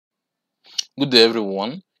Good day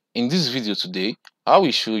everyone. In this video today, I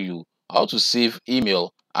will show you how to save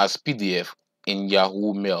email as PDF in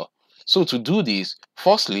Yahoo Mail. So to do this,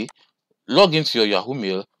 firstly, log into your Yahoo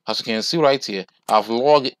Mail. As you can see right here, I've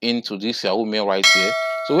logged into this Yahoo Mail right here.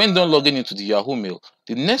 So when done logging into the Yahoo Mail,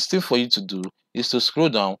 the next thing for you to do is to scroll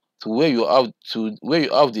down to where you have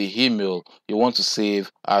the email you want to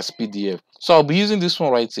save as PDF. So I'll be using this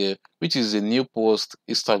one right here, which is a new post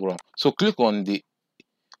Instagram. So click on the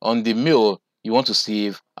mail you want to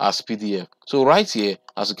save as PDF. So right here,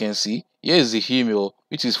 as you can see, here is the email,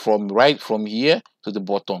 which is right from here to the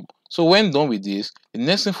bottom. So when done with this, the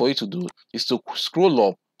next thing for you to do is to scroll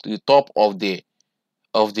up to the top of the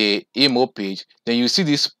email page. Then you see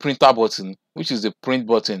this printer button, which is the print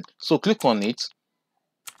button. So click on it.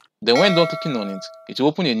 Then when done clicking on it, it will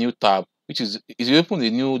open a new tab, it will open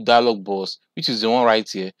a new dialog box, which is the one right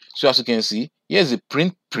here. So as you can see, here's the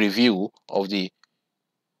print preview of the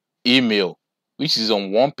email, which is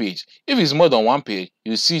on one page. If it's more than one page,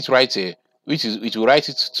 you see it right here, which is it will write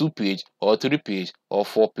it 2 page or 3 page or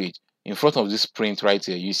 4 page. In front of this print right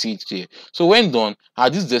here, you see it here. So when done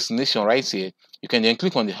at this destination right here, you can then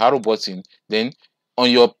click on the arrow button. Then on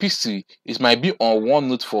your PC, it might be on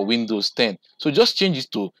OneNote for Windows 10. So just change it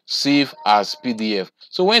to save as PDF.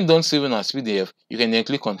 So when done saving as PDF, you can then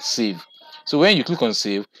click on save. So when you click on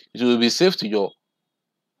save, it will be saved to your.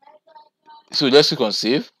 So let's click on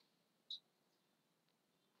save.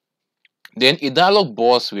 Then a dialog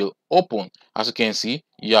box will open. As you can see,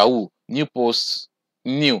 Yahoo, new post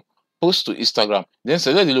to Instagram. Then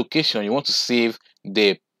select the location you want to save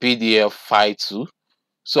the PDF file to.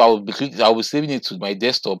 So I will be saving it to my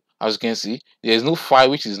desktop. As you can see, there is no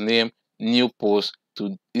file which is named new post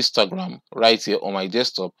to Instagram right here on my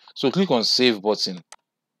desktop. So click on save button.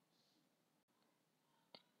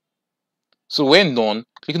 So when done,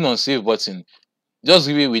 clicking on save button, just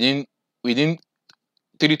give it within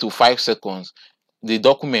 3 to 5 seconds, the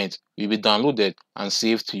document will be downloaded and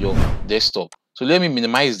saved to your desktop. So let me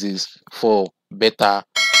minimize this for better,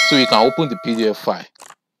 so you can open the PDF file.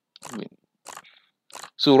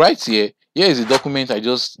 So right here is the document I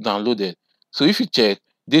just downloaded. So if you check,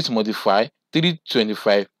 date modify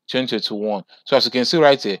 3/25/2021. So as you can see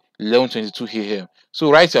right here, 11:22 a.m.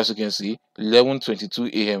 So right here, as you can see,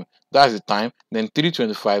 11:22 a.m. That's the time. Then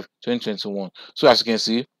 3/25/2021. So as you can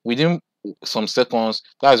see, within some seconds,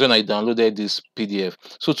 that's when I downloaded this PDF.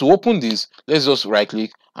 So to open this, let's just right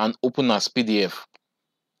click and open as PDF.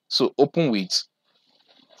 So open with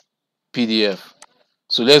PDF.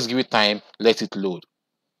 So let's give it time, let it load.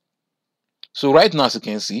 So right now, as you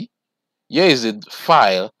can see, here is the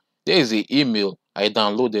file, there is the email I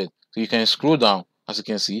downloaded. So you can scroll down. As you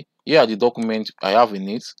can see, here are the documents I have in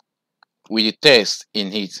it with the text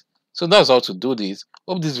in it. So that's how to do this.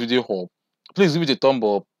 Hope this video helped. Please give it a thumb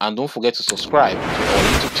up and don't forget to subscribe to our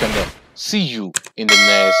YouTube channel. See you in the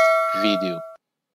next video.